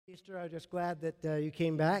Easter, I'm just glad that you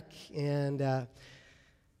came back, and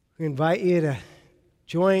we invite you to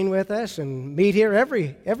join with us and meet here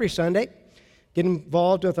every Sunday. Get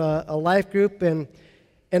involved with a life group, and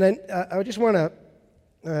I just want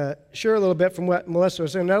to share a little bit from what Melissa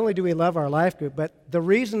was saying. Not only do we love our life group, but the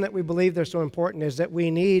reason that we believe they're so important is that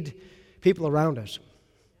we need people around us.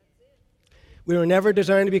 We were never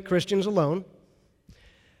designed to be Christians alone,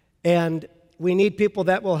 and we need people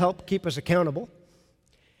that will help keep us accountable.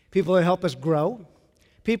 People that help us grow,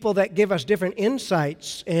 people that give us different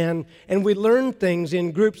insights, and we learn things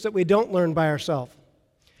in groups that we don't learn by ourselves.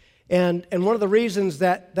 And one of the reasons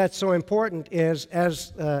that that's so important is,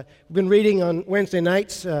 as we've been reading on Wednesday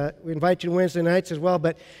nights, we invite you to Wednesday nights as well,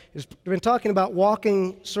 but we've been talking about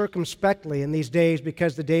walking circumspectly in these days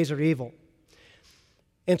because the days are evil.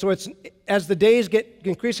 And so it's as the days get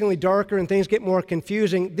increasingly darker and things get more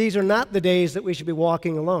confusing, these are not the days that we should be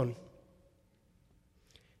walking alone.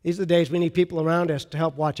 These are the days we need people around us to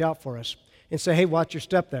help watch out for us and say, hey, watch your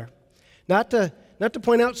step there. Not to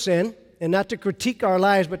point out sin and not to critique our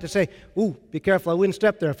lives, but to say, ooh, be careful, I wouldn't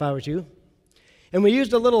step there if I was you. And we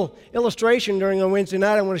used a little illustration during on Wednesday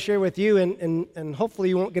night I want to share with you, and hopefully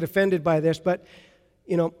you won't get offended by this, but,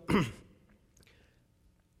 you know,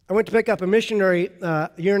 I went to pick up a missionary a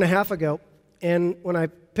year and a half ago, and when I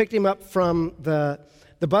picked him up from the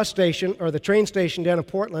bus station or the train station down in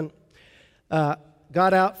Portland,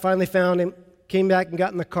 got out, finally found him, came back and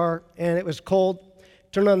got in the car, and it was cold.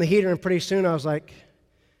 Turned on the heater, and pretty soon I was like,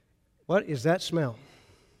 what is that smell?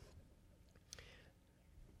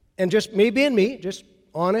 And just me being me, just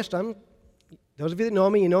honest, those of you that know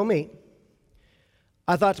me, you know me.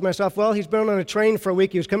 I thought to myself, well, he's been on a train for a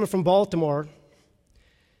week. He was coming from Baltimore.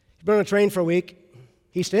 He's been on a train for a week.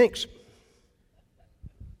 He stinks.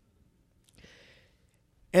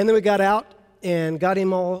 And then we got out and got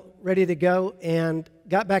him all ready to go and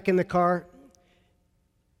got back in the car,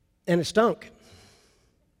 and it stunk.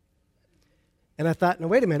 And I thought, no,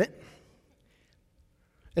 wait a minute.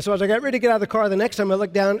 And so as I got ready to get out of the car, the next time I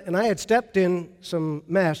looked down, and I had stepped in some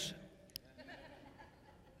mess.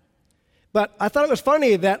 But I thought it was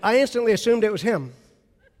funny that I instantly assumed it was him.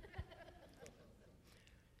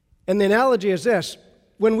 And the analogy is this.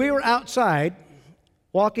 When we were outside,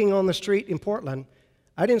 walking on the street in Portland,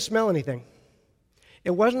 I didn't smell anything. It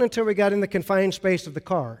wasn't until we got in the confined space of the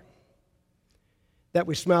car that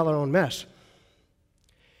we smell our own mess.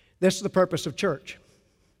 This is the purpose of church.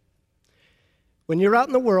 When you're out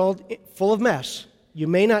in the world full of mess, you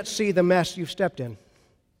may not see the mess you've stepped in.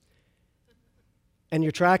 And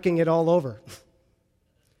you're tracking it all over.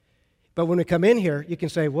 But when we come in here, you can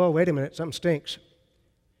say, whoa, wait a minute, something stinks.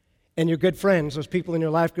 And your good friends, those people in your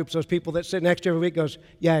life groups, those people that sit next to you every week goes,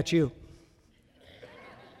 yeah, it's you.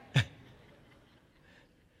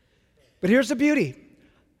 But here's the beauty.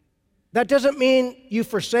 That doesn't mean you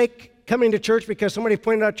forsake coming to church because somebody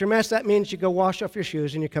pointed out your mess. That means you go wash off your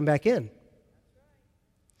shoes and you come back in.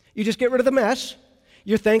 You just get rid of the mess.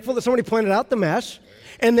 You're thankful that somebody pointed out the mess.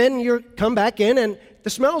 And then you come back in and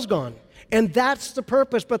the smell's gone. And that's the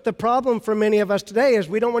purpose. But the problem for many of us today is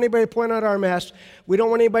we don't want anybody to point out our mess. We don't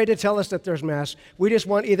want anybody to tell us that there's mess. We just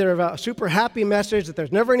want either a super happy message that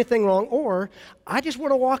there's never anything wrong, or I just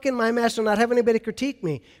want to walk in my mess and not have anybody critique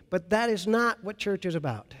me. But that is not what church is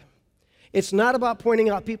about. It's not about pointing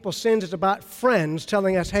out people's sins. It's about friends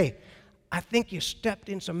telling us, hey, I think you stepped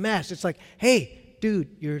in some mess. It's like, hey,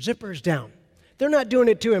 dude, your zipper's down. They're not doing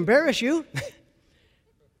it to embarrass you.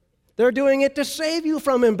 They're doing it to save you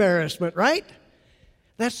from embarrassment, right?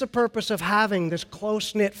 That's the purpose of having this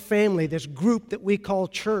close-knit family, this group that we call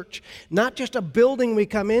church. Not just a building we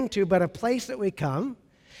come into, but a place that we come.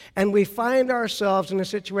 And we find ourselves in a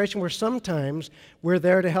situation where sometimes we're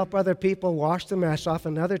there to help other people wash the mess off,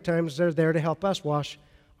 and other times they're there to help us wash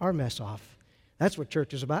our mess off. That's what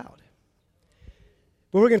church is about.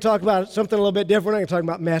 But we're going to talk about something a little bit different. We're not going to talk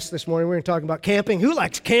about mess this morning. We're going to talk about camping. Who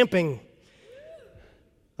likes camping?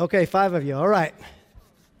 Okay, 5 of you. All right.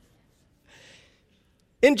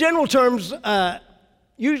 In general terms,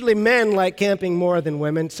 usually men like camping more than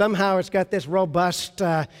women. Somehow it's got this robust,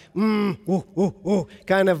 kind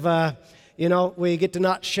of, we get to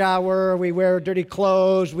not shower, we wear dirty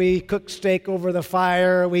clothes, we cook steak over the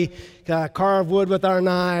fire, we carve wood with our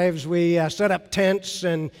knives, we set up tents,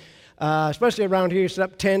 and especially around here, you set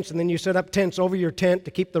up tents, and then you set up tents over your tent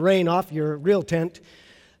to keep the rain off your real tent.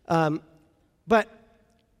 But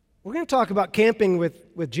we're going to talk about camping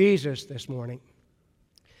with Jesus this morning.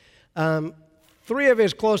 3 of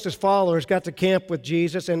his closest followers got to camp with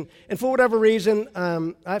Jesus, and for whatever reason,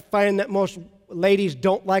 I find that most ladies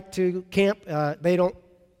don't like to camp. They don't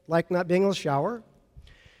like not being able to shower.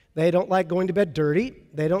 They don't like going to bed dirty.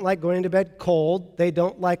 They don't like going to bed cold. They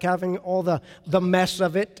don't like having all the mess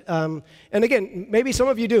of it. And again, maybe some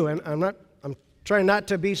of you do. And I'm trying not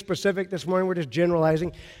to be specific this morning. We're just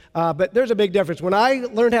generalizing. But there's a big difference. When I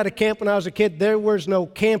learned how to camp when I was a kid, there was no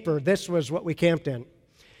camper. This was what we camped in.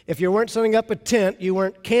 If you weren't setting up a tent, you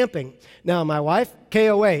weren't camping. Now, my wife,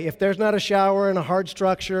 KOA, if there's not a shower and a hard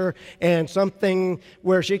structure and something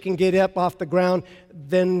where she can get up off the ground,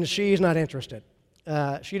 then she's not interested.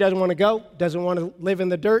 She doesn't want to go, doesn't want to live in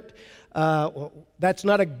the dirt. That's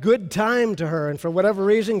not a good time to her. And for whatever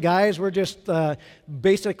reason, guys, we're just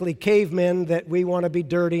basically cavemen that we want to be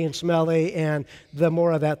dirty and smelly, and the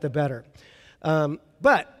more of that, the better.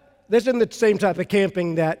 But this isn't the same type of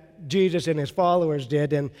camping that Jesus and his followers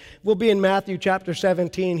did. And we'll be in Matthew chapter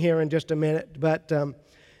 17 here in just a minute. But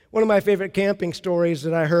one of my favorite camping stories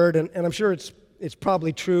that I heard, and I'm sure it's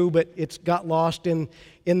probably true, but it's got lost in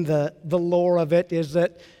the lore of it, is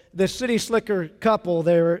that the city slicker couple,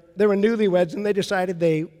 they were newlyweds, and they decided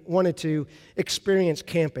they wanted to experience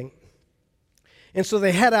camping. And so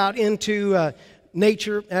they head out into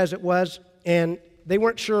nature, as it was, and they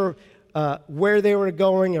weren't sure where they were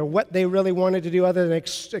going or what they really wanted to do other than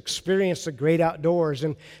experience the great outdoors.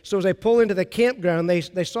 And so as they pull into the campground,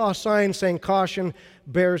 they saw a sign saying, "Caution,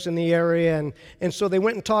 bears in the area." And so they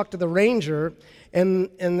went and talked to the ranger, and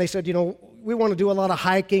they said, we want to do a lot of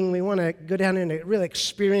hiking. We want to go down and really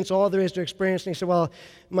experience all there is to experience. And he said, well,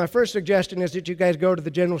 my first suggestion is that you guys go to the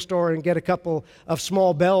general store and get a couple of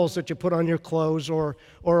small bells that you put on your clothes or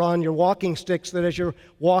on your walking sticks, that as you're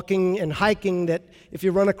walking and hiking, that if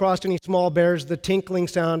you run across any small bears, the tinkling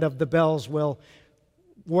sound of the bells will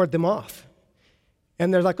ward them off.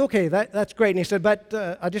 And they're like, okay, that's great. And he said, but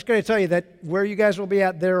I just got to tell you that where you guys will be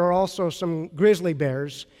at, there are also some grizzly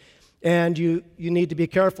bears. And you need to be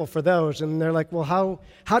careful for those. And they're like, well,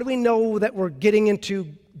 how do we know that we're getting into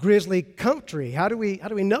grizzly country? How do we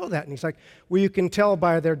know that? And he's like, well, you can tell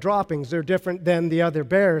by their droppings. They're different than the other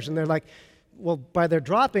bears. And they're like, well, by their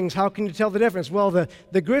droppings, how can you tell the difference? Well,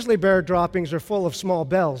 the grizzly bear droppings are full of small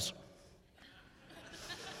bells.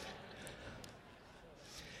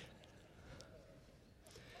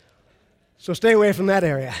 So stay away from that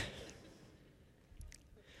area.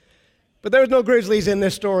 But there was no grizzlies in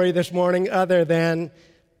this story this morning other than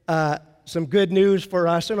some good news for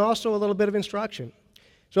us and also a little bit of instruction.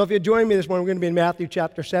 So if you join me this morning, we're going to be in Matthew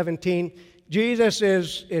chapter 17. Jesus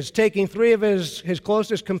is taking three of his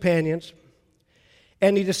closest companions,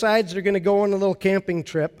 and he decides they're going to go on a little camping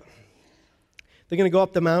trip. They're going to go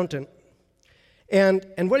up the mountain.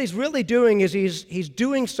 And what he's really doing is he's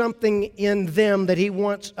doing something in them that he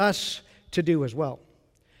wants us to do as well.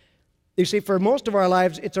 You see, for most of our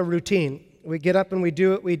lives, it's a routine. We get up and we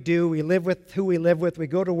do what we do. We live with who we live with. We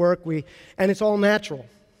go to work. And it's all natural.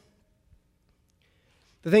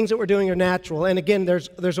 The things that we're doing are natural. And again,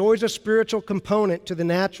 there's always a spiritual component to the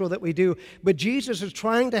natural that we do. But Jesus is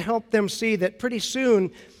trying to help them see that pretty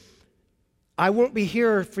soon, I won't be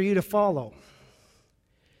here for you to follow.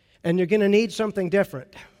 And you're going to need something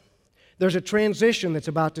different. There's a transition that's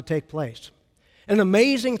about to take place. An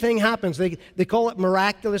amazing thing happens. They call it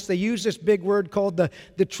miraculous. They use this big word called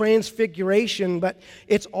the transfiguration, but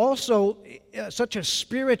it's also such a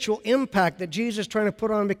spiritual impact that Jesus is trying to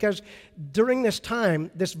put on, because during this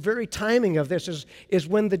time, this very timing of this is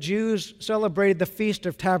when the Jews celebrated the Feast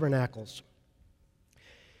of Tabernacles.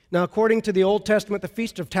 Now, according to the Old Testament, the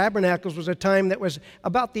Feast of Tabernacles was a time that was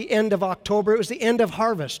about the end of October. It was the end of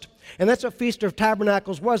harvest. And that's what Feast of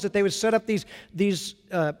Tabernacles was, that they would set up these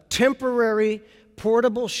temporary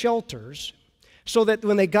portable shelters so that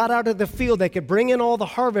when they got out of the field, they could bring in all the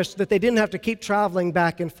harvest, that they didn't have to keep traveling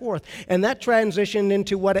back and forth. And that transitioned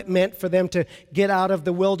into what it meant for them to get out of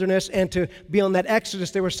the wilderness and to be on that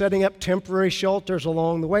exodus. They were setting up temporary shelters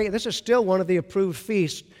along the way. This is still one of the approved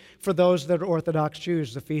feasts for those that are Orthodox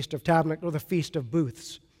Jews, the Feast of Tabernacles, or the Feast of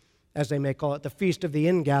Booths, as they may call it, the Feast of the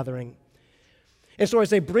Ingathering. And so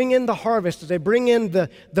as they bring in the harvest, as they bring in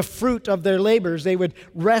the fruit of their labors, they would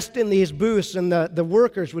rest in these booths, and the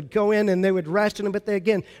workers would go in and they would rest in them, but they,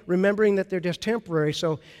 again, remembering that they're just temporary.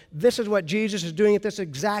 So this is what Jesus is doing at this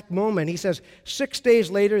exact moment. He says 6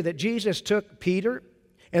 days later that Jesus took Peter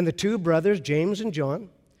and the two brothers, James and John,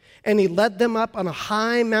 and he led them up on a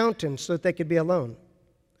high mountain so that they could be alone.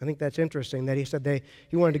 I think that's interesting that he said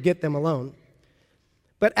he wanted to get them alone.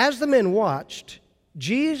 But as the men watched,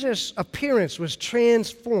 Jesus' appearance was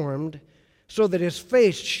transformed so that his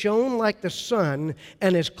face shone like the sun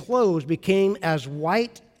and his clothes became as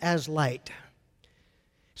white as light.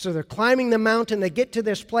 So they're climbing the mountain, they get to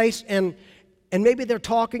this place, and maybe they're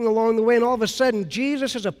talking along the way, and all of a sudden,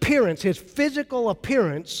 Jesus' appearance, his physical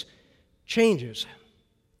appearance, changes.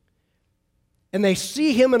 And they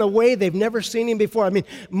see him in a way they've never seen him before. I mean,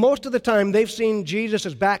 most of the time they've seen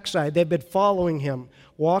Jesus' backside. They've been following him,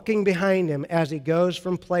 walking behind him as he goes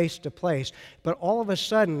from place to place. But all of a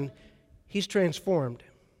sudden, he's transformed.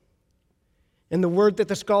 And the word that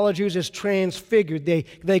the scholars use is transfigured.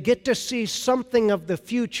 They get to see something of the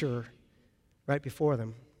future right before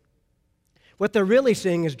them. What they're really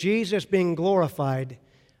seeing is Jesus being glorified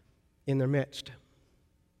in their midst.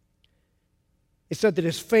 It said that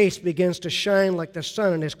his face begins to shine like the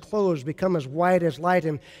sun and his clothes become as white as light.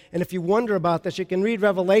 And if you wonder about this, you can read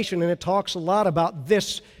Revelation, and it talks a lot about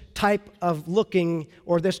this type of looking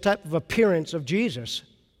or this type of appearance of Jesus.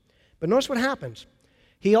 But notice what happens.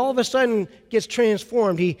 He all of a sudden gets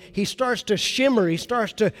transformed. He starts to shimmer. He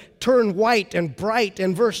starts to turn white and bright.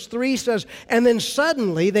 And verse 3 says, and then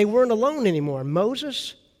suddenly they weren't alone anymore.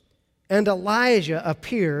 Moses and Elijah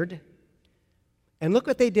appeared, and look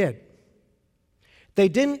what they did. They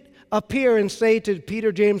didn't appear and say to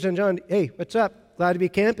Peter, James, and John, hey, what's up? Glad to be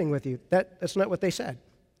camping with you. That's not what they said.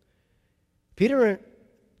 Peter,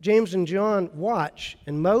 James, and John watch,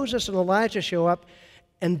 and Moses and Elijah show up,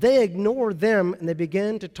 and they ignore them, and they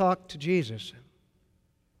begin to talk to Jesus.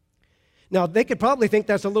 Now, they could probably think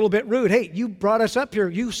that's a little bit rude. Hey, you brought us up here.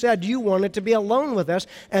 You said you wanted to be alone with us,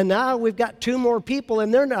 and now we've got two more people,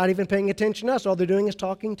 and they're not even paying attention to us. All they're doing is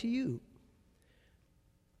talking to you.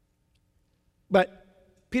 But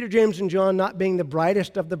Peter, James, and John, not being the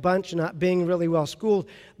brightest of the bunch, not being really well schooled,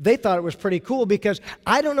 they thought it was pretty cool because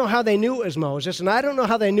I don't know how they knew it was Moses, and I don't know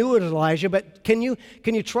how they knew it was Elijah, but can you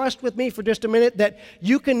trust with me for just a minute that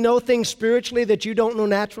you can know things spiritually that you don't know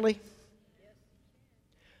naturally?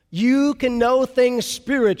 You can know things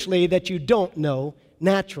spiritually that you don't know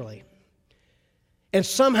naturally. And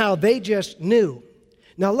somehow they just knew.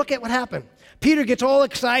 Now look at what happened. Peter gets all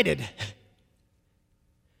excited.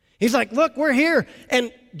 He's like, look, we're here,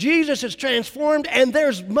 and Jesus is transformed, and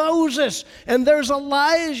there's Moses, and there's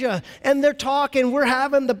Elijah, and they're talking. We're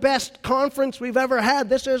having the best conference we've ever had.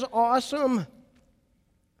 This is awesome.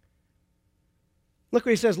 Look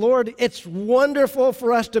what he says, Lord, it's wonderful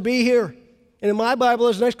for us to be here. And in my Bible,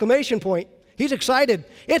 there's an exclamation point. He's excited.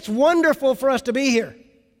 It's wonderful for us to be here.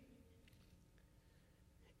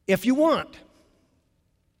 If you want,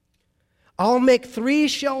 I'll make 3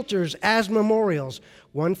 shelters as memorials.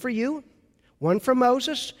 One for you, one for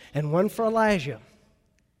Moses, and one for Elijah.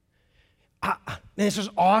 This is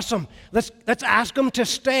awesome. Let's ask them to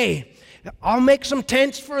stay. I'll make some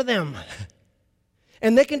tents for them.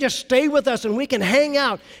 And they can just stay with us, and we can hang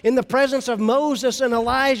out in the presence of Moses and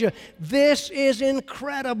Elijah. This is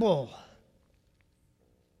incredible.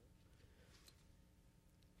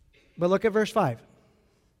 But look at verse 5.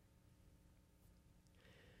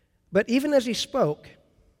 But even as he spoke,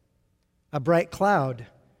 a bright cloud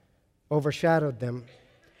overshadowed them,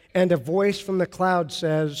 and a voice from the cloud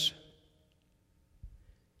says,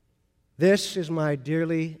 "This is my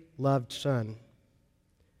dearly loved Son,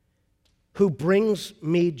 who brings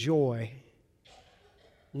me joy.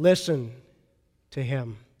 Listen to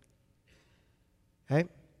him." Okay?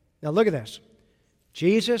 Now look at this.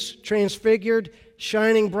 Jesus transfigured,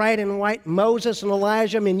 shining bright and white, Moses and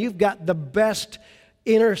Elijah. I mean, you've got the best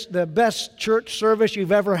church service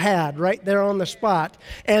you've ever had right there on the spot.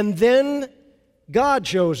 And then God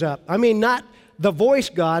shows up. I mean, not the voice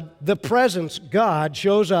God, the presence God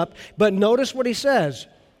shows up. But notice what he says.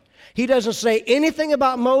 He doesn't say anything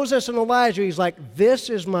about Moses and Elijah. He's like, "This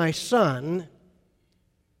is my Son."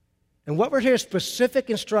 And what were his specific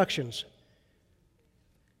instructions?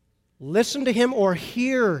 Listen to him or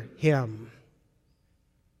hear him.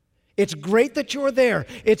 It's great that you're there.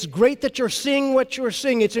 It's great that you're seeing what you're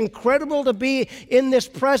seeing. It's incredible to be in this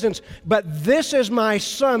presence. But this is my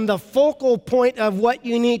Son. The focal point of what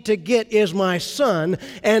you need to get is my Son,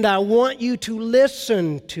 and I want you to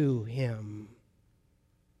listen to him.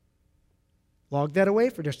 Log that away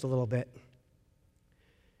for just a little bit.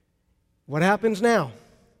 What happens now?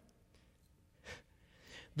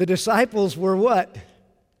 The disciples were what?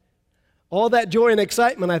 All that joy and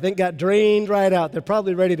excitement, I think, got drained right out. They're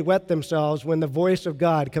probably ready to wet themselves when the voice of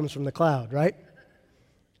God comes from the cloud, right?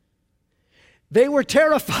 They were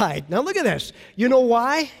terrified. Now look at this. You know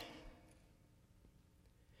why?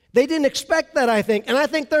 They didn't expect that, I think. And I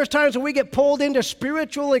think there's times when we get pulled into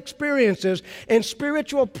spiritual experiences and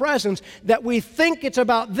spiritual presence that we think it's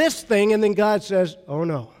about this thing, and then God says, "Oh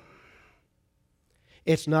no,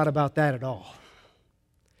 it's not about that at all.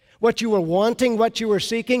 What you were wanting, what you were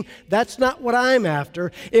seeking, that's not what I'm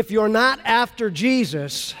after. If you're not after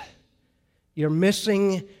Jesus, you're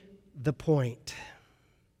missing the point."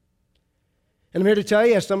 And I'm here to tell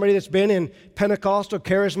you, as somebody that's been in Pentecostal,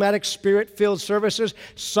 charismatic, Spirit-filled services,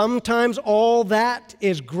 sometimes all that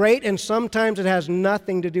is great, and sometimes it has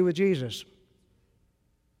nothing to do with Jesus.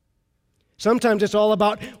 Sometimes it's all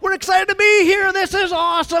about, we're excited to be here, this is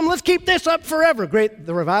awesome, let's keep this up forever. Great,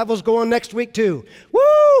 the revival's going next week too.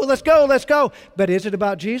 Woo, let's go, let's go. But is it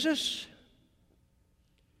about Jesus?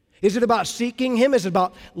 Is it about seeking Him? Is it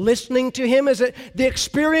about listening to Him? Is it the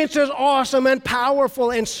experience is awesome and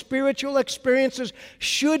powerful, and spiritual experiences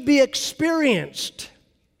should be experienced?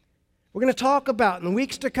 We're going to talk about in the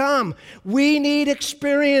weeks to come. We need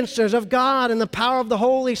experiences of God and the power of the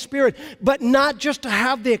Holy Spirit, but not just to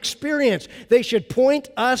have the experience. They should point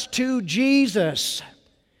us to Jesus.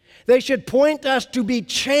 They should point us to be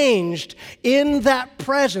changed in that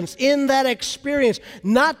presence, in that experience.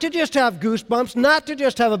 Not to just have goosebumps, not to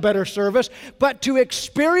just have a better service, but to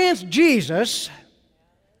experience Jesus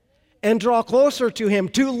and draw closer to Him,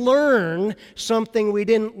 to learn something we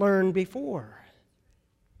didn't learn before.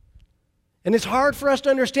 And it's hard for us to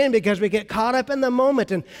understand because we get caught up in the moment.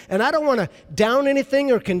 And I don't want to down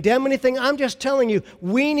anything or condemn anything. I'm just telling you,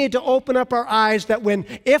 we need to open up our eyes that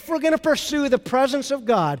if we're going to pursue the presence of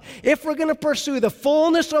God, if we're going to pursue the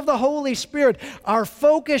fullness of the Holy Spirit, our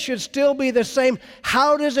focus should still be the same.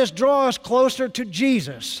 How does this draw us closer to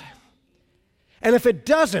Jesus? And if it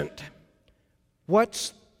doesn't,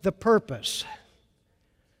 what's the purpose?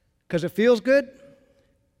 Because it feels good?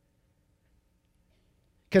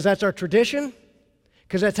 Because that's our tradition,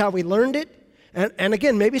 because that's how we learned it. And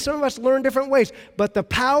again, maybe some of us learn different ways, but the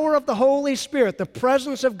power of the Holy Spirit, the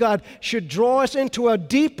presence of God, should draw us into a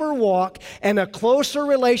deeper walk and a closer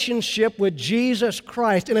relationship with Jesus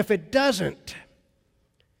Christ. And if it doesn't,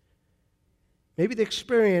 maybe the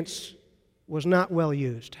experience was not well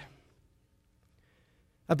used.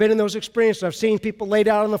 I've been in those experiences. I've seen people laid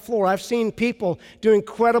out on the floor. I've seen people do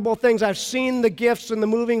incredible things. I've seen the gifts and the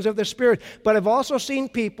movings of the Spirit. But I've also seen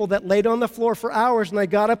people that laid on the floor for hours and they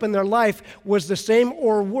got up and their life was the same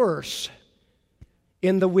or worse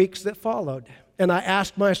in the weeks that followed. And I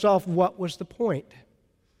asked myself, what was the point?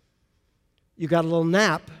 You got a little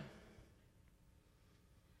nap.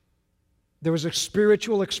 There was a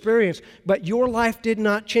spiritual experience, but your life did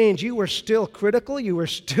not change. You were still critical. You were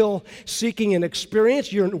still seeking an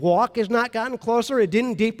experience. Your walk has not gotten closer. It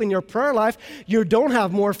didn't deepen your prayer life. You don't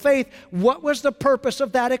have more faith. What was the purpose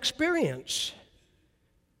of that experience?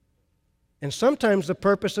 And sometimes the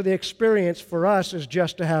purpose of the experience for us is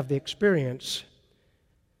just to have the experience.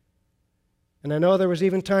 And I know there was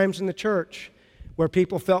even times in the church where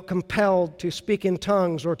people felt compelled to speak in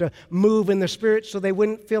tongues or to move in the Spirit so they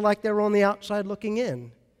wouldn't feel like they were on the outside looking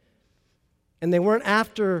in. And they weren't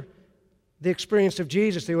after the experience of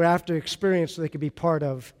Jesus. They were after experience so they could be part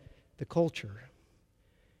of the culture.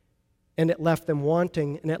 And it left them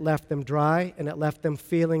wanting, and it left them dry, and it left them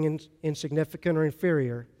feeling insignificant or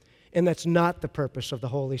inferior. And that's not the purpose of the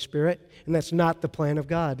Holy Spirit, and that's not the plan of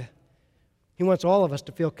God. He wants all of us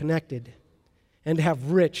to feel connected and to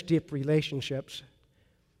have rich, deep relationships.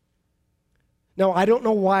 Now, I don't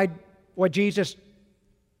know why Jesus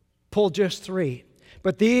pulled just 3,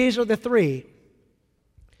 but these are the 3.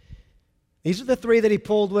 These are the 3 that He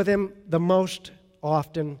pulled with Him the most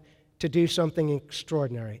often to do something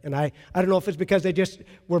extraordinary. And I don't know if it's because they just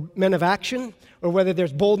were men of action, or whether they're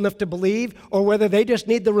bold enough to believe, or whether they just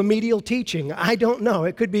need the remedial teaching. I don't know.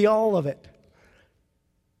 It could be all of it.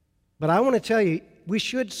 But I want to tell you, we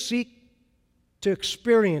should seek to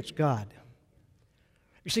experience God.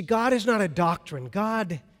 You see, God is not a doctrine.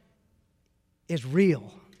 God is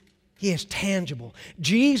real. He is tangible.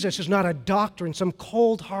 Jesus is not a doctrine, some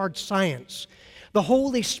cold, hard science. The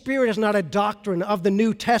Holy Spirit is not a doctrine of the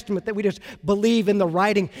New Testament that we just believe in the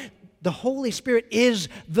writing. The Holy Spirit is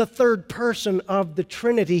the third person of the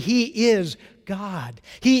Trinity. He is God.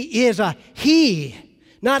 He is a He,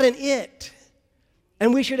 not an it.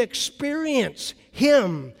 And we should experience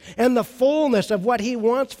Him and the fullness of what He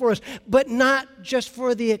wants for us, but not just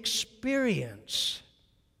for the experience.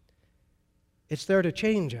 It's there to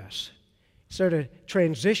change us. It's there to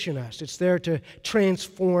transition us. It's there to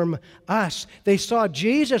transform us. They saw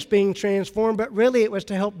Jesus being transformed, but really it was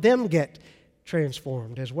to help them get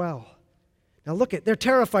transformed as well. Now look they're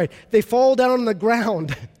terrified. They fall down on the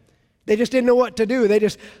ground. They just didn't know what to do.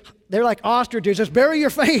 They're like ostriches. Just bury your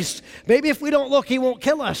face. Maybe if we don't look, He won't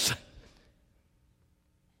kill us.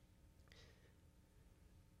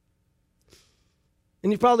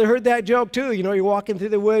 And you've probably heard that joke too. You know, you're walking through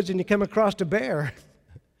the woods and you come across a bear.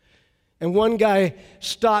 And one guy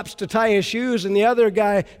stops to tie his shoes and the other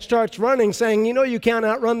guy starts running saying, you know, you can't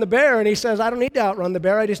outrun the bear. And he says, I don't need to outrun the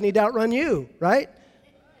bear. I just need to outrun you, right?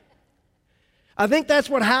 I think that's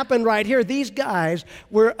what happened right here. These guys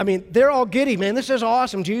they're all giddy, man. This is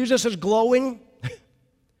awesome. Jesus is glowing.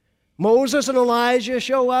 Moses and Elijah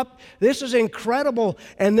show up. This is incredible.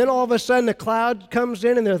 And then all of a sudden a cloud comes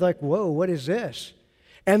in and they're like, whoa, what is this?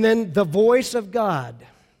 And then the voice of God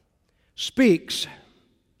speaks.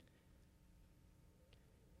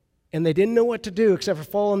 And they didn't know what to do except for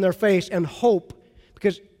fall on their face and hope.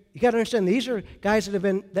 Because you got to understand, these are guys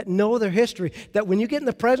that know their history, that when you get in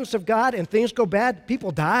the presence of God and things go bad, people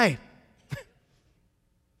die.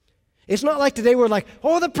 It's not like today we're like,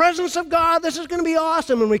 oh, the presence of God, this is going to be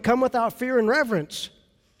awesome, and we come without fear and reverence.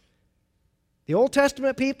 The Old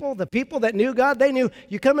Testament people, the people that knew God, they knew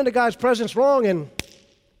you come into God's presence wrong and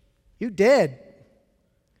you dead.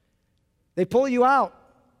 They pull you out.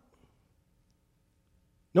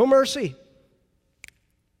 No mercy.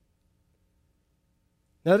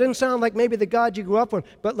 Now, it didn't sound like maybe the God you grew up with,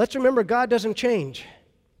 but let's remember, God doesn't change.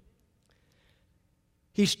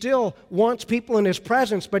 He still wants people in His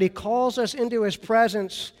presence, but He calls us into His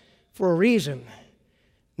presence for a reason.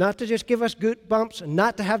 Not to just give us good bumps and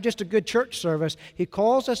not to have just a good church service. He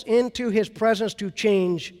calls us into His presence to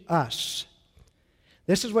change us.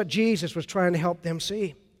 This is what Jesus was trying to help them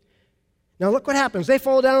see. Now look what happens. They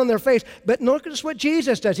fall down on their face, but notice what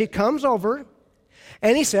Jesus does. He comes over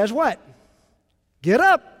and He says what? Get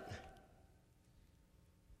up.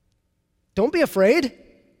 Don't be afraid.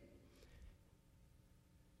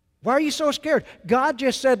 Why are you so scared? God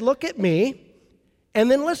just said, look at me,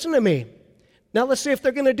 and then listen to me. Now let's see if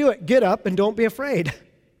they're going to do it. Get up and don't be afraid.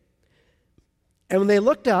 And when they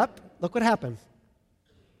looked up, look what happened.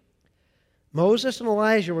 Moses and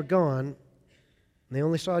Elijah were gone, and they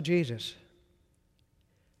only saw Jesus.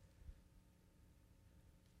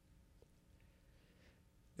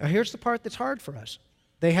 Now here's the part that's hard for us.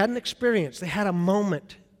 They had an experience. They had a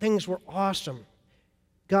moment. Things were awesome.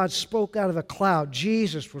 God spoke out of the cloud.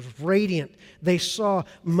 Jesus was radiant. They saw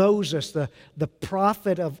Moses, the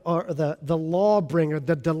prophet or the lawbringer,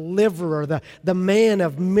 the deliverer, the man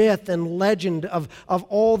of myth and legend of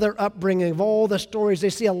all their upbringing, of all the stories. They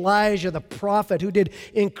see Elijah, the prophet, who did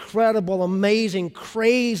incredible, amazing,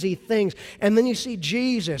 crazy things. And then you see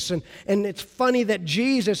Jesus. And it's funny that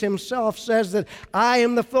Jesus Himself says that I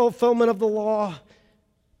am the fulfillment of the law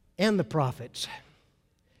and the prophets.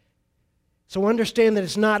 So understand that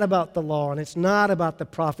it's not about the law and it's not about the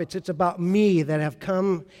prophets. It's about me that have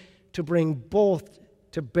come to bring both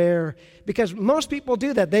to bear. Because most people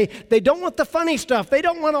do that. They don't want the funny stuff. They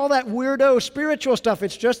don't want all that weirdo spiritual stuff.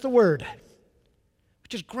 It's just the Word,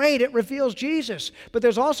 which is great. It reveals Jesus. But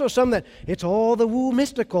there's also some that it's all the woo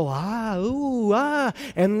mystical,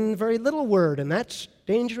 and very little Word. And that's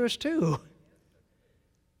dangerous too.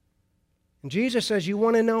 And Jesus says, you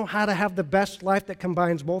want to know how to have the best life that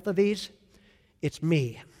combines both of these? It's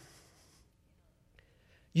me.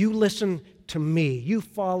 You listen to me. You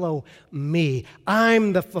follow me.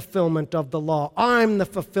 I'm the fulfillment of the law. I'm the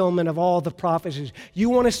fulfillment of all the prophecies. You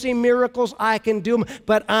want to see miracles? I can do them,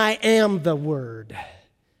 but I am the Word.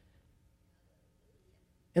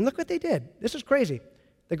 And look what they did. This is crazy.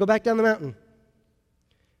 They go back down the mountain.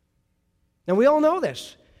 Now we all know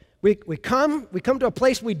this. We come to a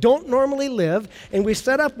place we don't normally live, and we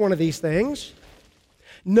set up one of these things,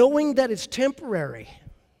 knowing that it's temporary.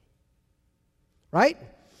 Right?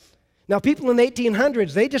 Now, people in the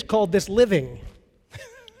 1800s, they just called this living.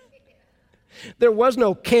 There was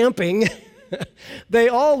no camping. They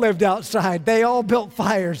all lived outside. They all built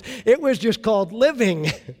fires. It was just called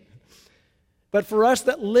living. But for us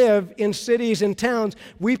that live in cities and towns,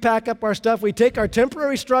 we pack up our stuff, we take our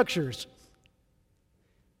temporary structures,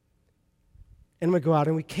 and we go out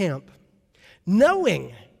and we camp.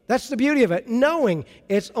 Knowing, that's the beauty of it, knowing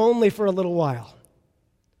it's only for a little while.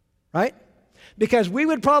 Right? Because we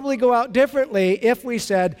would probably go out differently if we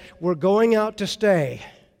said, we're going out to stay.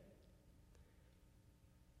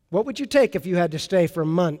 What would you take if you had to stay for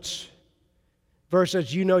months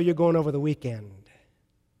versus you know you're going over the weekend?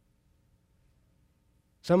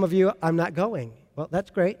 Some of you, I'm not going. Well,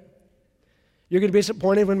 that's great. You're going to be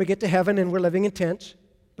disappointed when we get to heaven and we're living in tents,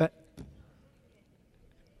 but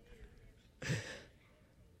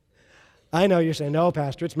I know you're saying, no,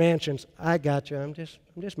 Pastor, it's mansions. I got you. I'm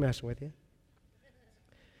just messing with you.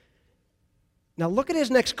 Now look at his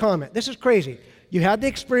next comment. This is crazy. You had the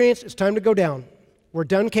experience. It's time to go down. We're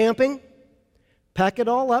done camping. Pack it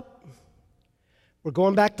all up. We're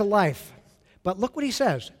going back to life. But look what he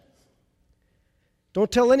says. Don't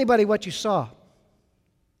tell anybody what you saw.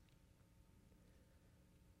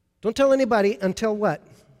 Don't tell anybody until what?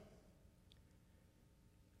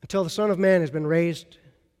 Until the Son of Man has been raised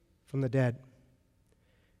from the dead.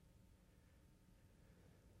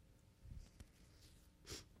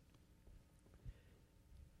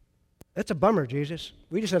 That's a bummer, Jesus.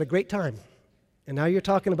 We just had a great time. And now you're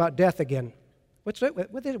talking about death again. What is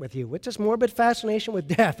it with you? What's this morbid fascination with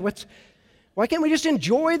death? Why can't we just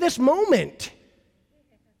enjoy this moment?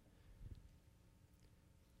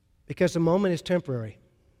 Because the moment is temporary.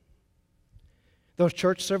 Those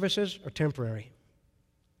church services are temporary.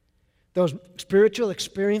 Those spiritual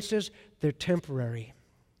experiences, they're temporary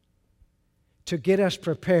to get us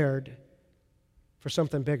prepared for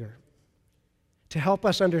something bigger, to help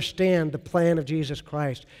us understand the plan of Jesus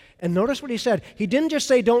Christ. And notice what he said. He didn't just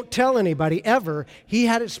say, don't tell anybody ever. He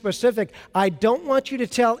had it specific. I don't want you to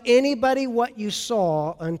tell anybody what you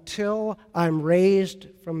saw until I'm raised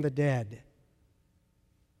from the dead.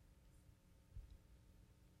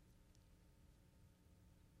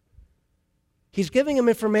 He's giving them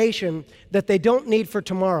information that they don't need for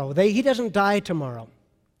tomorrow. He doesn't die tomorrow.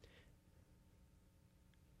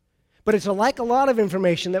 But it's like a lot of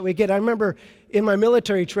information that we get. I remember in my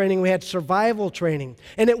military training, we had survival training.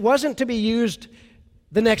 And it wasn't to be used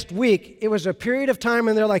the next week. It was a period of time,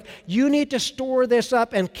 and they're like, you need to store this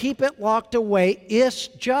up and keep it locked away. It's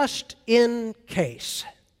just in case.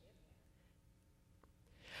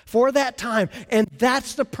 For that time. And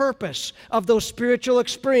that's the purpose of those spiritual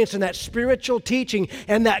experiences and that spiritual teaching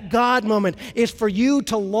and that God moment is for you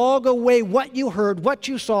to log away what you heard, what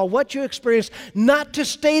you saw, what you experienced, not to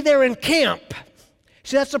stay there in camp.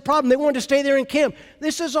 See, that's the problem. They wanted to stay there in camp.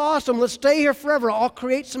 This is awesome. Let's stay here forever. I'll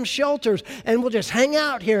create some shelters and we'll just hang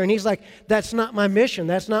out here. And he's like, that's not my mission.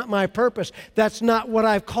 That's not my purpose. That's not what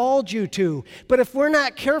I've called you to. But if we're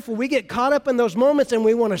not careful, we get caught up in those moments and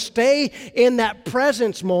we want to stay in that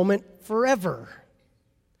presence moment forever.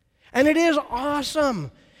 And it is awesome.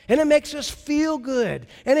 And it makes us feel good.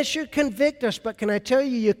 And it should convict us. But can I tell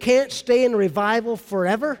you, you can't stay in revival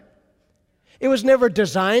forever. It was never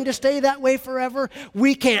designed to stay that way forever.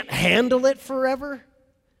 We can't handle it forever.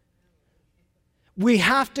 We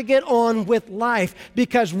have to get on with life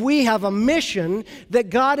because we have a mission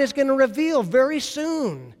that God is going to reveal very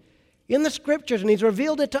soon in the Scriptures, and He's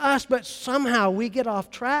revealed it to us, but somehow we get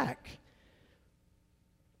off track.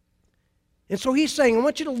 And so He's saying, I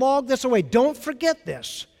want you to log this away. Don't forget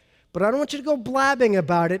this, but I don't want you to go blabbing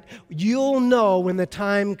about it. You'll know when the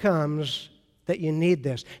time comes that you need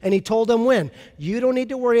this. And He told them when. You don't need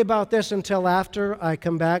to worry about this until after I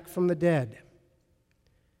come back from the dead.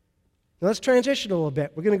 Now let's transition a little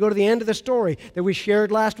bit. We're going to go to the end of the story that we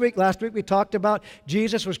shared last week. Last week we talked about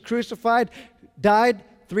Jesus was crucified, died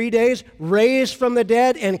 3 days, raised from the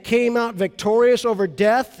dead, and came out victorious over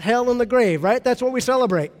death, hell, and the grave, right? That's what we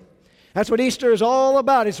celebrate. That's what Easter is all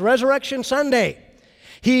about. It's Resurrection Sunday.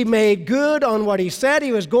 He made good on what He said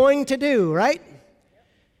He was going to do, right?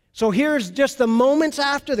 So here's just the moments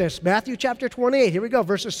after this. Matthew chapter 28. Here we go,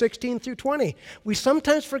 verses 16 through 20. We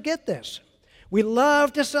sometimes forget this. We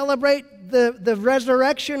love to celebrate the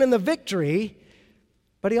resurrection and the victory,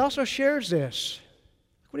 but He also shares this.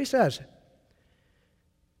 Look what He says.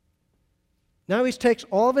 Now He takes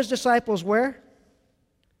all of His disciples where?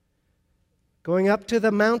 Going up to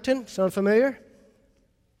the mountain. Sound familiar?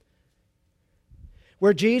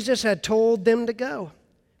 Where Jesus had told them to go.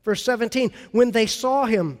 Verse 17, when they saw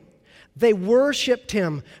Him, they worshiped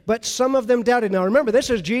Him, but some of them doubted. Now remember, this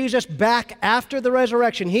is Jesus back after the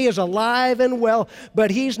resurrection. He is alive and well, but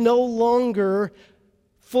He's no longer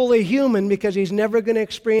fully human because He's never going to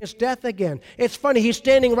experience death again. It's funny, He's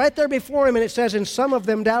standing right there before Him, and it says, and some of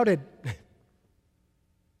them doubted. I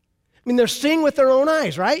mean, they're seeing with their own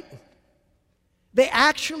eyes, right? They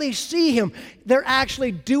actually see Him. They're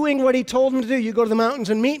actually doing what He told them to do. You go to the mountains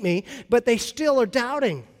and meet me, but they still are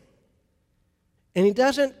doubting. And He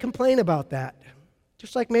doesn't complain about that.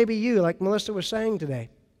 Just like maybe you, like Melissa was saying today.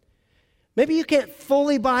 Maybe you can't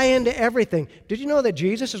fully buy into everything. Did you know that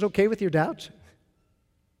Jesus is okay with your doubts?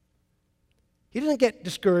 He doesn't get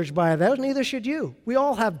discouraged by those, neither should you. We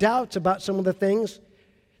all have doubts about some of the things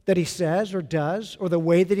that He says or does, or the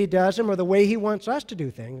way that He does them, or the way He wants us to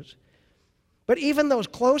do things. But even those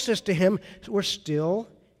closest to Him were still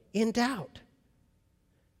in doubt.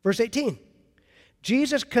 Verse 18.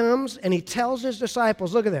 Jesus comes and He tells His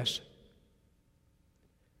disciples, look at this.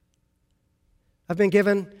 I've been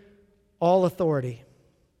given all authority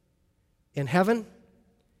in heaven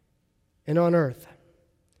and on earth.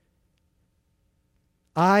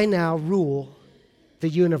 I now rule the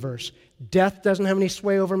universe. Death doesn't have any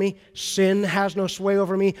sway over me. Sin has no sway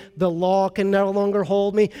over me. The law can no longer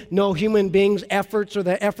hold me. No human being's efforts or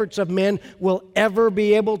the efforts of men will ever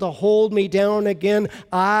be able to hold me down again.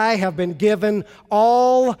 I have been given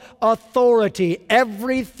all authority.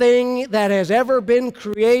 Everything that has ever been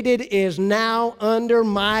created is now under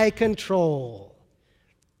my control.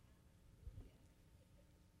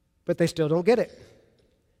 but they still don't get it.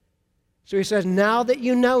 So he says, now that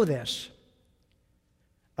you know this,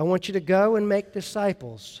 I want you to go and make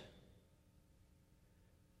disciples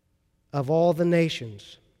of all the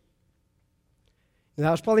nations. And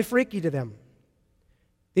that was probably freaky to them.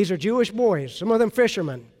 These are Jewish boys, some of them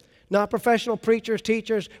fishermen, not professional preachers,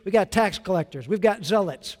 teachers. We got tax collectors. We've got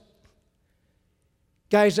zealots.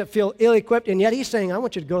 Guys that feel ill-equipped, and yet he's saying, I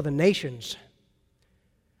want you to go to the nations.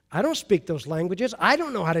 I don't speak those languages. I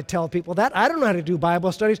don't know how to tell people that. I don't know how to do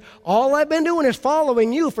Bible studies. All I've been doing is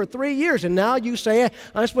following you for 3 years, and now you say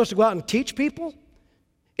I'm supposed to go out and teach people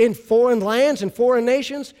in foreign lands and foreign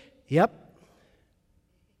nations? Yep.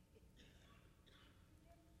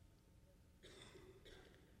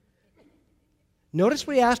 Notice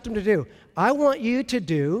what he asked him to do. I want you to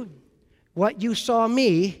do what you saw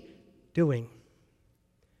me doing.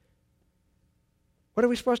 What are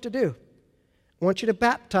we supposed to do? I want you to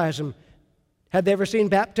baptize them. Had they ever seen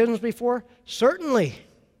baptisms before? Certainly.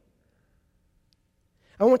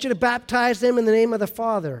 I want you to baptize them in the name of the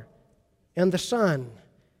Father and the Son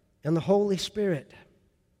and the Holy Spirit.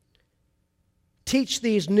 Teach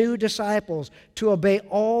these new disciples to obey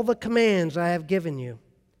all the commands I have given you.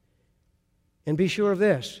 And be sure of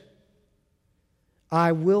this,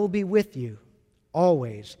 I will be with you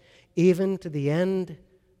always, even to the end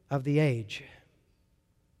of the age.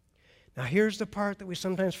 Now here's the part that we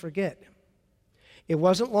sometimes forget. It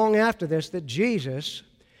wasn't long after this that Jesus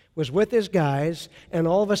was with his guys, and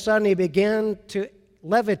all of a sudden he began to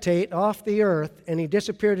levitate off the earth, and he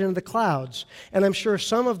disappeared into the clouds. And I'm sure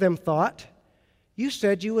some of them thought, you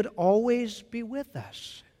said you would always be with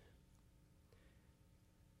us.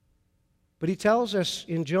 But he tells us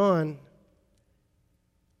in John,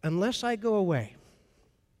 unless I go away,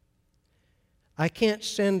 I can't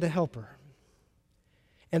send the helper.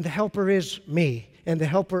 And the helper is me, and the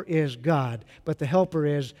helper is God, but the helper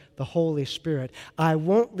is the Holy Spirit. I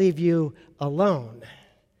won't leave you alone,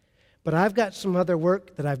 but I've got some other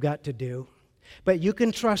work that I've got to do. But you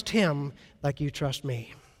can trust him like you trust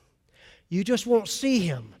me. You just won't see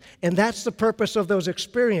him. And that's the purpose of those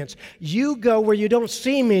experiences. You go where you don't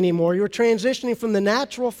see me anymore. You're transitioning from the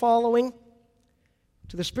natural following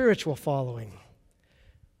to the spiritual following.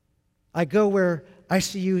 I go where I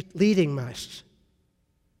see you leading us.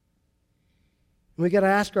 And we got to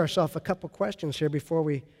ask ourselves a couple questions here before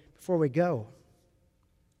we go.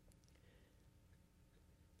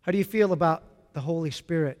 How do you feel about the Holy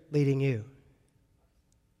Spirit leading you?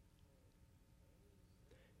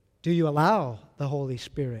 Do you allow the Holy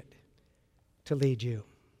Spirit to lead you?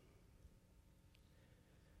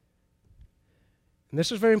 And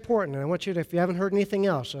this is very important, and I want you to, if you haven't heard anything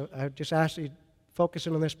else, I just ask you to focus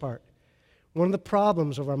in on this part. One of the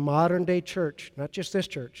problems of our modern day church, not just this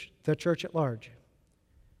church, the church at large,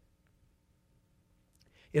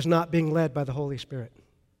 is not being led by the Holy Spirit.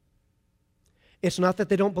 It's not that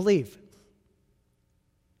they don't believe,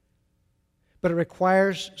 but it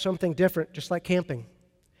requires something different, just like camping.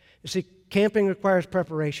 You see, camping requires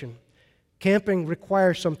preparation. Camping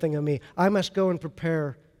requires something of me. I must go and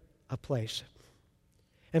prepare a place.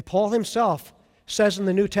 And Paul himself says in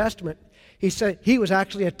the New Testament, he said he was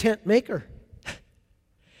actually a tent maker.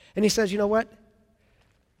 And he says, you know what?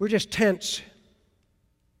 We're just tents.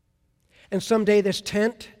 And someday this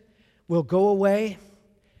tent will go away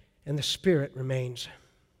and the Spirit remains.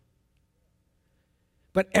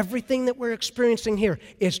 But everything that we're experiencing here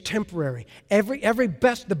is temporary.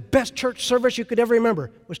 The best church service you could ever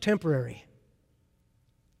remember was temporary.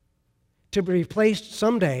 To be replaced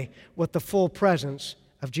someday with the full presence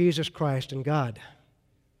of Jesus Christ and God.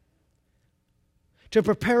 To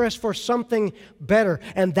prepare us for something better.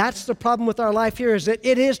 And that's the problem with our life here, is that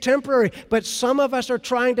it is temporary. But some of us are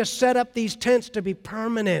trying to set up these tents to be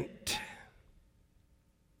permanent.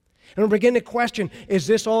 And we're beginning to question, is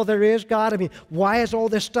this all there is, God? I mean, why is all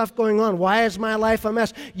this stuff going on? Why is my life a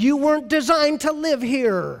mess? You weren't designed to live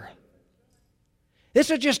here. This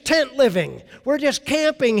is just tent living. We're just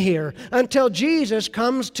camping here until Jesus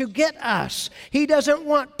comes to get us. He doesn't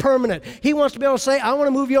want permanent. He wants to be able to say, I want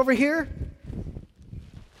to move you over here.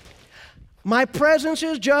 My presence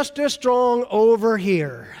is just as strong over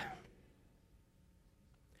here.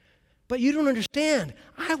 But you don't understand.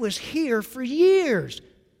 I was here for years.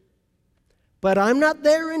 But I'm not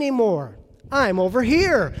there anymore. I'm over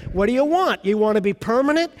here. What do you want? You want to be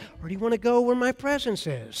permanent, or do you want to go where my presence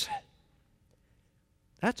is?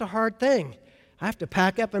 That's a hard thing. I have to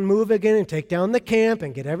pack up and move again and take down the camp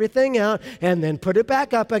and get everything out and then put it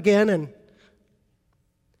back up again.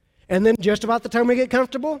 And then just about the time we get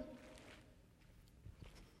comfortable,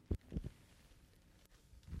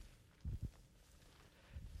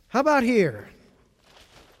 how about here?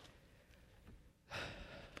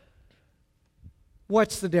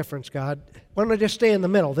 What's the difference, God? Why don't I just stay in the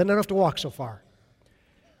middle? Then I don't have to walk so far.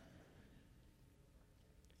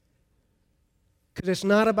 Because it's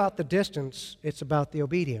not about the distance, it's about the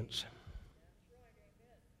obedience.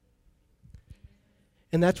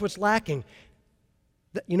 And that's what's lacking.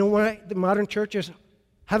 You know why the modern church is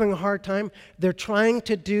having a hard time? They're trying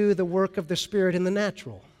to do the work of the Spirit in the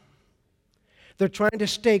natural. They're trying to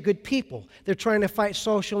stay good people. They're trying to fight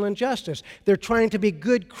social injustice. They're trying to be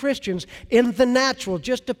good Christians in the natural,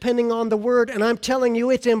 just depending on the Word. And I'm telling you,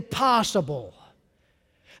 it's impossible.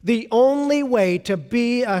 The only way to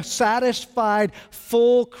be a satisfied,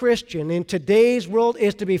 full Christian in today's world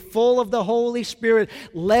is to be full of the Holy Spirit,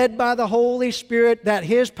 led by the Holy Spirit, that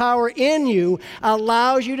His power in you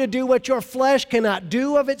allows you to do what your flesh cannot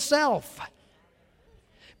do of itself.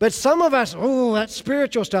 But some of us, that's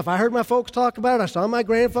spiritual stuff. I heard my folks talk about it. I saw my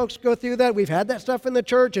grandfolks go through that. We've had that stuff in the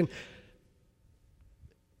church, and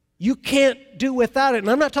you can't do without it. And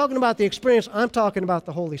I'm not talking about the experience. I'm talking about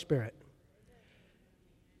the Holy Spirit.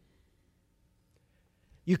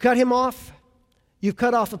 You cut Him off, you've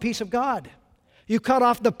cut off a piece of God. You cut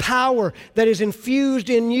off the power that is infused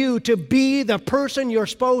in you to be the person you're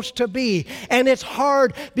supposed to be. And it's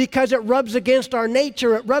hard because it rubs against our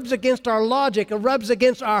nature, it rubs against our logic, it rubs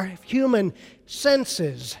against our human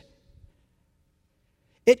senses.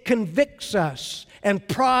 It convicts us and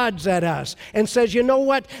prods at us and says, you know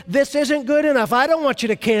what, this isn't good enough. I don't want you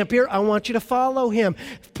to camp here. I want you to follow Him.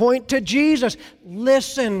 Point to Jesus.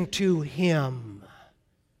 Listen to Him.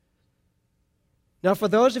 Now, for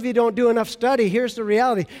those of you who don't do enough study, here's the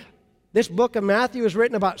reality. This book of Matthew is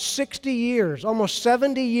written about 60 years, almost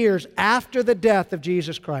 70 years after the death of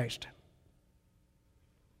Jesus Christ.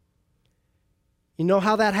 You know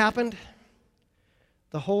how that happened?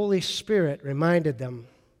 The Holy Spirit reminded them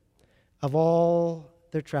of all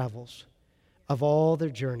their travels, of all their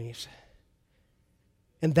journeys.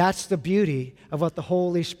 And that's the beauty of what the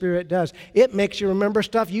Holy Spirit does. It makes you remember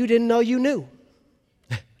stuff you didn't know you knew.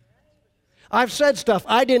 I've said stuff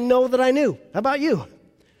I didn't know that I knew. How about you?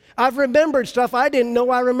 I've remembered stuff I didn't know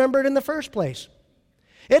I remembered in the first place.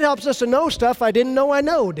 It helps us to know stuff I didn't know I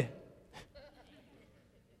knowed.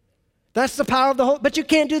 That's the power of the Holy. But you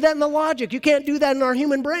can't do that in the logic. You can't do that in our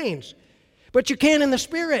human brains. But you can in the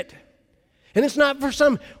Spirit. And it's not for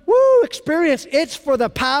some experience. It's for the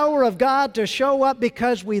power of God to show up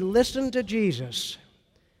because we listen to Jesus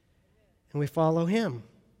and we follow Him.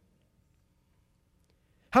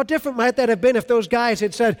 How different might that have been if those guys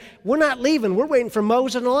had said, we're not leaving, we're waiting for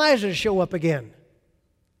Moses and Elijah to show up again.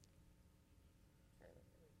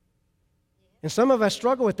 And some of us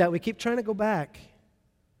struggle with that. We keep trying to go back.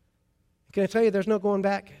 Can I tell you, there's no going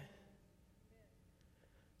back?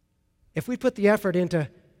 If we put the effort into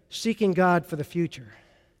seeking God for the future,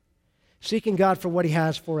 seeking God for what He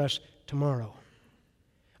has for us tomorrow,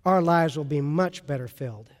 our lives will be much better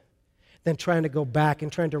filled than trying to go back and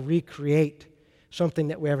trying to recreate something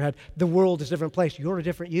that we ever had. The world is a different place. You're a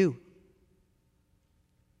different you.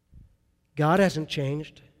 God hasn't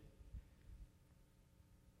changed.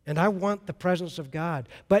 And I want the presence of God,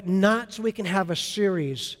 but not so we can have a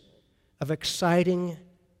series of exciting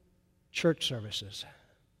church services.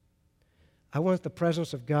 I want the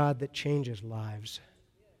presence of God that changes lives.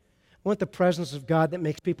 I want the presence of God that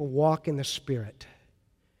makes people walk in the Spirit,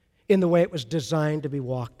 in the way it was designed to be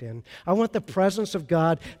walked in. I want the presence of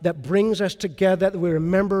God that brings us together, that we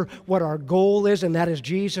remember what our goal is, and that is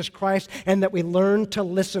Jesus Christ, and that we learn to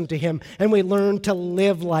listen to Him, and we learn to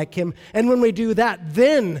live like Him. And when we do that,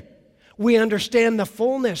 then we understand the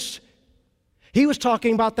fullness. He was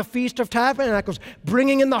talking about the Feast of Tabernacles,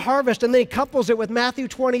 bringing in the harvest, and then he couples it with Matthew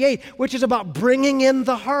 28, which is about bringing in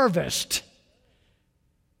the harvest.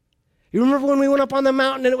 You remember when we went up on the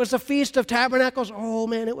mountain and it was the Feast of Tabernacles? Oh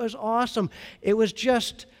man, it was awesome. It was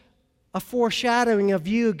just a foreshadowing of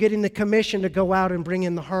you getting the commission to go out and bring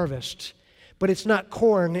in the harvest. But it's not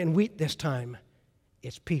corn and wheat this time.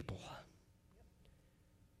 It's people.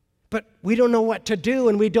 But we don't know what to do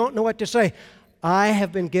and we don't know what to say. I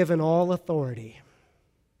have been given all authority.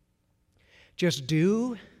 Just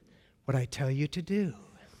do what I tell you to do.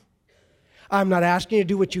 I'm not asking you to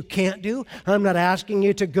do what you can't do. I'm not asking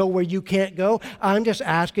you to go where you can't go. I'm just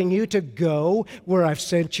asking you to go where I've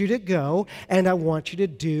sent you to go, and I want you to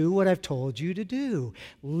do what I've told you to do.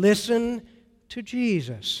 Listen to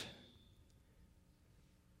Jesus.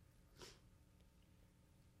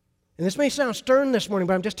 And this may sound stern this morning,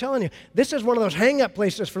 but I'm just telling you, this is one of those hang-up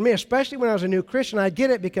places for me, especially when I was a new Christian. I get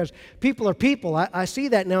it because people are people. I see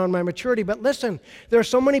that now in my maturity. But listen, there are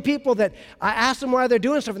so many people that I ask them why they're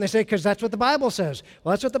doing stuff, and they say, because that's what the Bible says.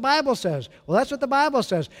 Well, that's what the Bible says. Well, that's what the Bible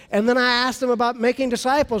says. And then I ask them about making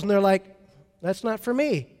disciples, and they're like, That's not for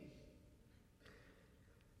me.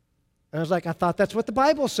 And I was like, I thought that's what the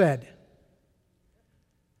Bible said.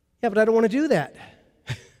 Yeah, but I don't want to do that.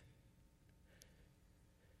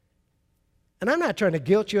 And I'm not trying to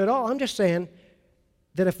guilt you at all. I'm just saying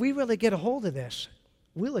that if we really get a hold of this,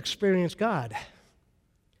 we'll experience God.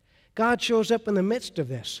 God shows up in the midst of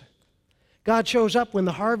this. God shows up when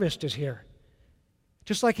the harvest is here,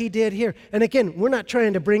 just like He did here. And again, we're not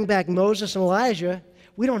trying to bring back Moses and Elijah.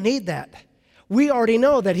 We don't need that. We already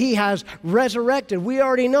know that He has resurrected. We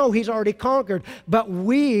already know He's already conquered. But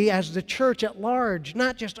we, as the church at large,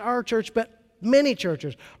 not just our church, but many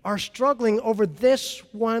churches, are struggling over this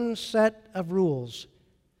one set of rules.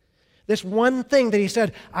 This one thing that He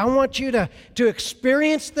said, I want you to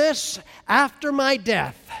experience this after my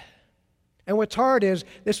death. And what's hard is,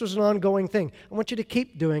 this was an ongoing thing. I want you to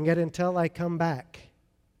keep doing it until I come back.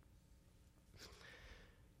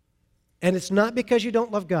 And it's not because you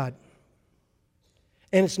don't love God.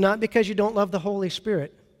 And it's not because you don't love the Holy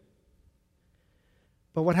Spirit.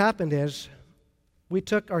 But what happened is, we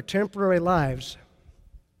took our temporary lives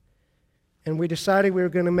and we decided we were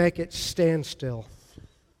going to make it stand still.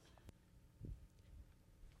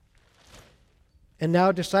 And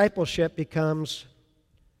now discipleship becomes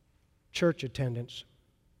church attendance.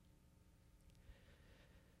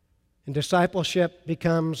 And discipleship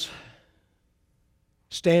becomes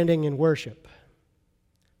standing in worship.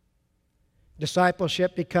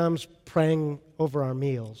 Discipleship becomes praying over our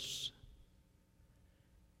meals.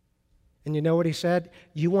 And you know what He said?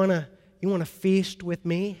 You want to feast with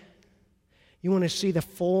me? You want to see the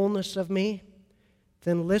fullness of me?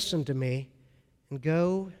 Then listen to me and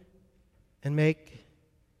go and make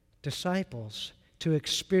disciples to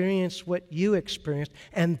experience what you experienced,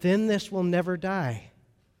 and then this will never die.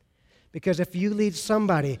 Because if you lead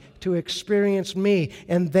somebody to experience me,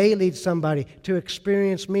 and they lead somebody to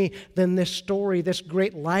experience me, then this story, this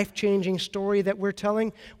great life-changing story that we're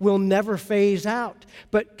telling, will never phase out.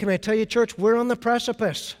 But can I tell you, church, we're on the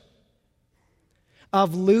precipice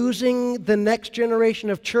of losing the next generation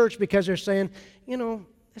of church because they're saying,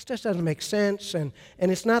 this just doesn't make sense, and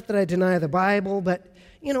it's not that I deny the Bible, but,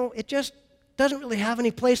 it just doesn't really have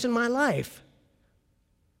any place in my life.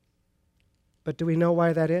 But do we know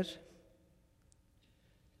why that is?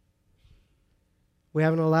 We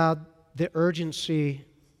haven't allowed the urgency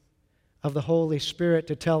of the Holy Spirit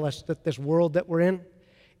to tell us that this world that we're in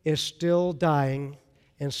is still dying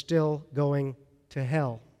and still going to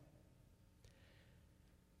hell.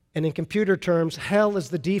 And in computer terms, hell is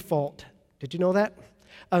the default. Did you know that?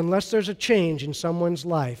 Unless there's a change in someone's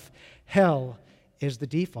life, hell is the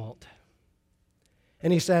default.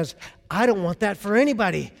 And He says, I don't want that for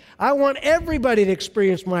anybody. I want everybody to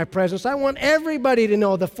experience my presence. I want everybody to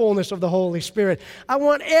know the fullness of the Holy Spirit. I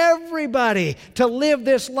want everybody to live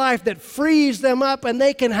this life that frees them up and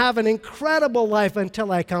they can have an incredible life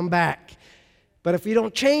until I come back. But if you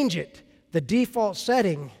don't change it, the default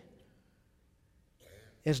setting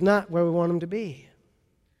is not where we want them to be.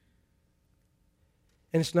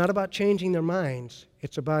 And it's not about changing their minds.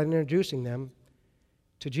 It's about introducing them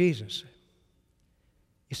to Jesus.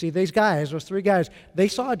 You see, these guys, those three guys, they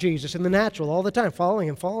saw Jesus in the natural all the time, following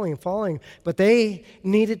Him. But they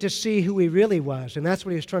needed to see who He really was, and that's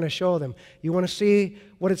what He was trying to show them. You want to see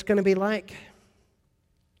what it's going to be like?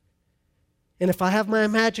 And if I have my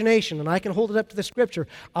imagination and I can hold it up to the Scripture,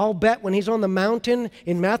 I'll bet when He's on the mountain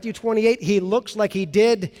in Matthew 28, He looks like He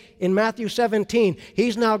did in Matthew 17.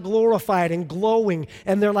 He's now glorified and glowing,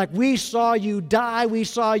 and they're like, we saw you die, we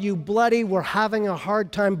saw you bloody, we're having a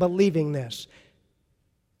hard time believing this.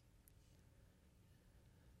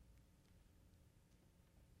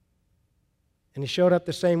 And He showed up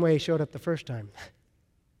the same way He showed up the first time.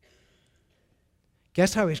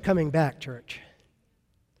 Guess how He's coming back, church?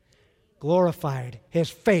 Glorified, His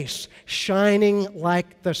face shining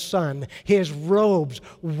like the sun, His robes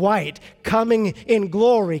white, coming in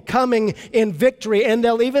glory, coming in victory. And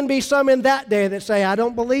there'll even be some in that day that say, I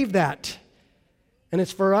don't believe that. And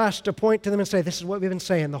it's for us to point to them and say, this is what we've been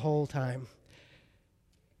saying the whole time.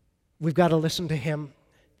 We've got to listen to Him.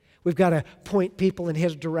 We've got to point people in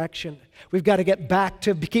His direction. We've got to get back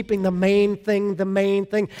to keeping the main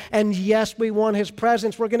thing. And yes, we want His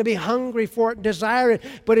presence. We're going to be hungry for it and desire it.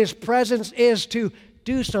 But His presence is to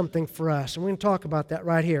do something for us. And we're going to talk about that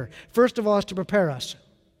right here. First of all, it's to prepare us.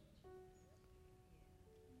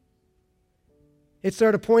 It's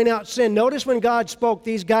there to point out sin. Notice when God spoke,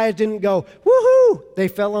 these guys didn't go, woohoo! They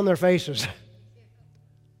fell on their faces.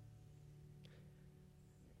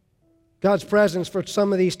 God's presence for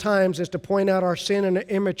some of these times is to point out our sin and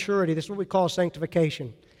immaturity. This is what we call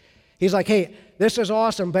sanctification. He's like, hey, this is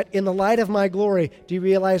awesome, but in the light of my glory, do you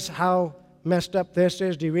realize how messed up this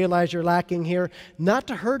is? Do you realize you're lacking here? Not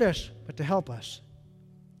to hurt us, but to help us.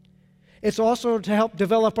 It's also to help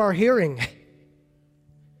develop our hearing,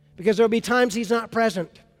 because there'll be times He's not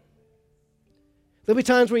present. There'll be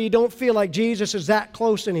times where you don't feel like Jesus is that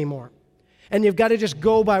close anymore. And you've got to just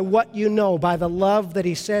go by what you know, by the love that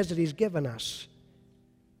He says that He's given us.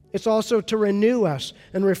 It's also to renew us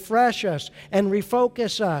and refresh us and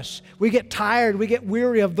refocus us. We get tired, we get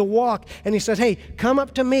weary of the walk. And He says, hey, come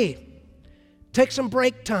up to me. Take some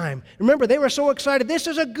break time. Remember, they were so excited. This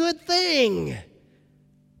is a good thing.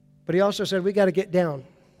 But He also said, we got to get down.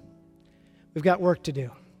 We've got work to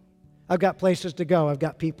do. I've got places to go. I've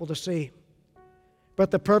got people to see.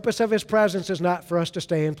 But the purpose of His presence is not for us to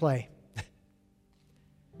stay and play.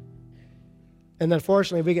 And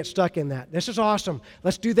unfortunately, we get stuck in that. This is awesome.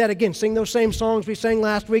 Let's do that again. Sing those same songs we sang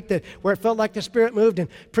last week where it felt like the Spirit moved, and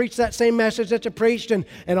preach that same message that you preached, and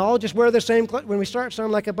all just wear the same clothes. When we start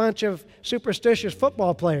sounding like a bunch of superstitious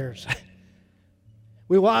football players.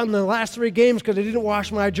 We won the last 3 games because I didn't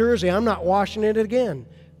wash my jersey. I'm not washing it again.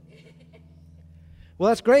 Well,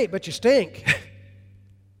 that's great, but you stink.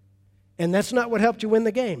 And that's not what helped you win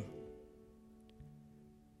the game.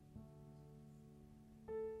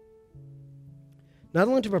 Not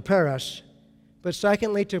only to prepare us, but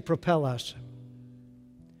secondly, to propel us.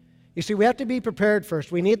 You see, we have to be prepared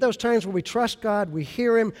first. We need those times where we trust God, we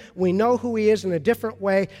hear Him, we know who He is in a different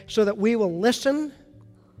way, so that we will listen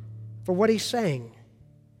for what He's saying.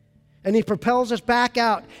 And He propels us back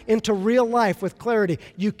out into real life with clarity.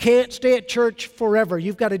 You can't stay at church forever.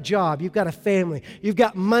 You've got a job, you've got a family, you've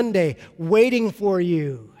got Monday waiting for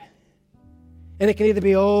you. And it can either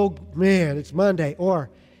be, oh man, it's Monday, or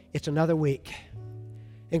it's another week.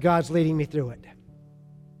 And God's leading me through it.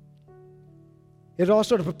 It's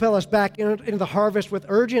also to propel us back into the harvest with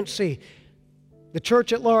urgency. The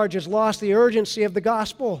church at large has lost the urgency of the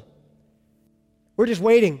gospel. We're just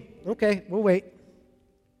waiting. Okay, we'll wait.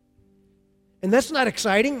 And that's not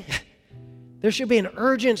exciting. There should be an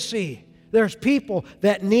urgency. There's people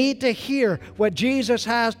that need to hear what Jesus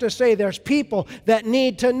has to say. There's people that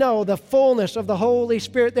need to know the fullness of the Holy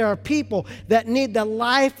Spirit. There are people that need the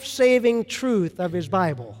life-saving truth of His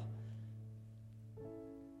Bible.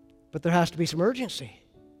 But there has to be some urgency.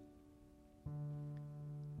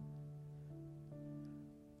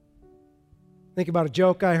 Think about a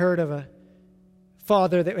joke I heard of a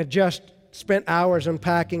father that had just spent hours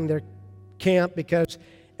unpacking their camp, because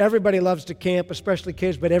everybody loves to camp, especially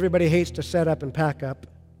kids, but everybody hates to set up and pack up.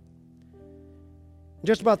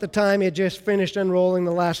 Just about the time he had just finished unrolling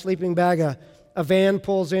the last sleeping bag, a van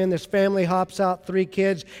pulls in. This family hops out, 3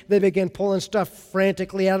 kids. They begin pulling stuff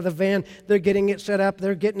frantically out of the van. They're getting it set up.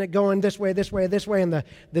 They're getting it going this way, this way, this way. And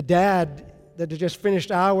the dad that had just finished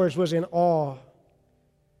hours was in awe.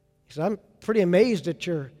 He said, I'm pretty amazed at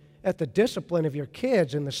the discipline of your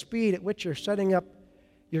kids and the speed at which you're setting up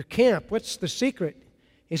your camp. What's the secret?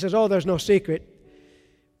 He says, oh, there's no secret.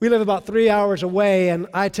 We live about 3 hours away, and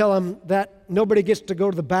I tell them that nobody gets to go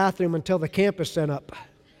to the bathroom until the camp is set up.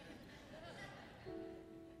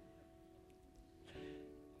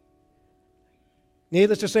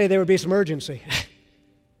 Needless to say, there would be some urgency.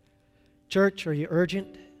 Church, are you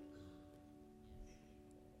urgent?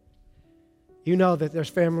 You know that there's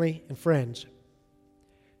family and friends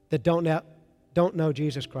that don't know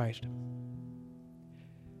Jesus Christ.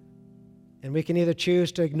 And we can either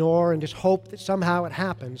choose to ignore and just hope that somehow it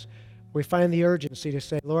happens. We find the urgency to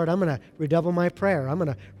say, Lord, I'm going to redouble my prayer. I'm going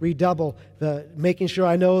to redouble the making sure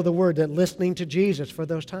I know the Word, that listening to Jesus for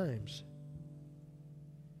those times.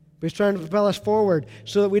 But He's trying to propel us forward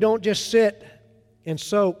so that we don't just sit and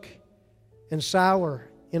soak and sour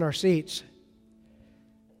in our seats.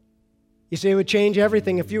 You see, it would change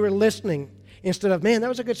everything if you were listening instead of, man, that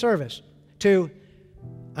was a good service, to,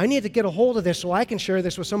 I need to get a hold of this so I can share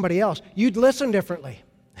this with somebody else. You'd listen differently.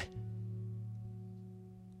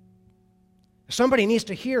 Somebody needs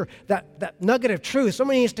to hear that nugget of truth.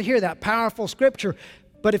 Somebody needs to hear that powerful scripture.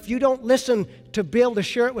 But if you don't listen to be able to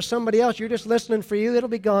share it with somebody else, you're just listening for you. It'll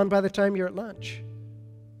be gone by the time you're at lunch.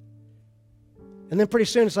 And then pretty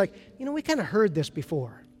soon it's like, we kind of heard this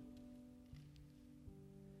before.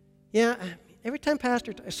 Yeah, every time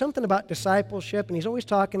Pastor, something about discipleship, and he's always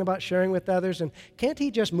talking about sharing with others, and can't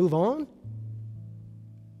he just move on? And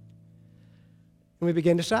we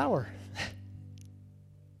begin to sour.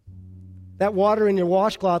 That water in your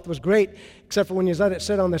washcloth was great, except for when you let it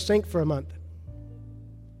sit on the sink for a month.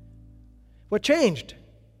 What changed?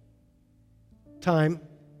 Time.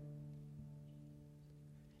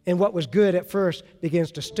 And what was good at first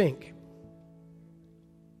begins to stink.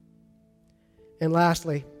 And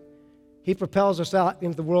lastly, He propels us out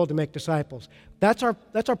into the world to make disciples. That's our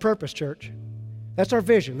purpose, church. That's our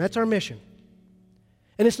vision. That's our mission.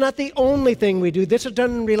 And it's not the only thing we do. This is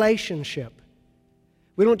done in relationship.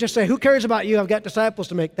 We don't just say, who cares about you? I've got disciples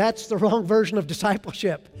to make. That's the wrong version of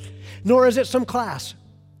discipleship. Nor is it some class.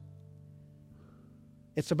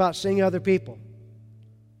 It's about seeing other people,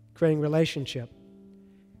 creating relationship.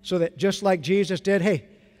 So that just like Jesus did, hey,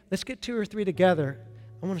 let's get 2 or 3 together.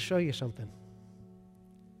 I want to show you something.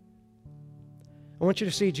 I want you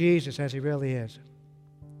to see Jesus as He really is.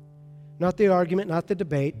 Not the argument, not the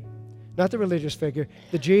debate, not the religious figure,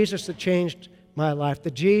 the Jesus that changed my life,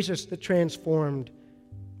 the Jesus that transformed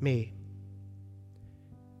me.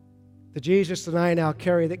 The Jesus that I now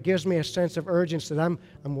carry that gives me a sense of urgency that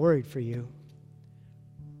I'm worried for you.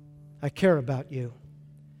 I care about you.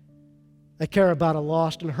 I care about a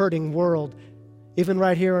lost and hurting world, even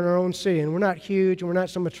right here in our own city. And we're not huge and we're not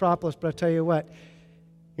some metropolis, but I tell you what,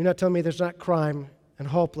 you're not telling me there's not crime and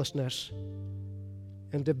hopelessness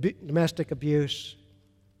and domestic abuse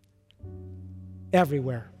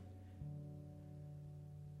everywhere.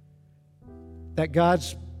 That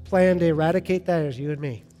God's plan to eradicate that is you and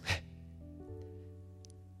me.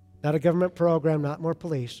 Not a government program, not more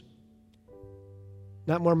police,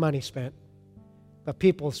 not more money spent, but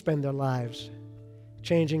people spend their lives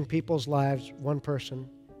changing people's lives one person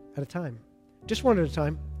at a time. Just one at a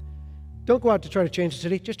time. Don't go out to try to change the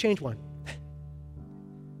city. Just change one.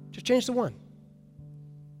 Just change the one.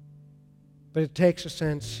 But it takes a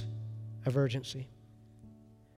sense of urgency.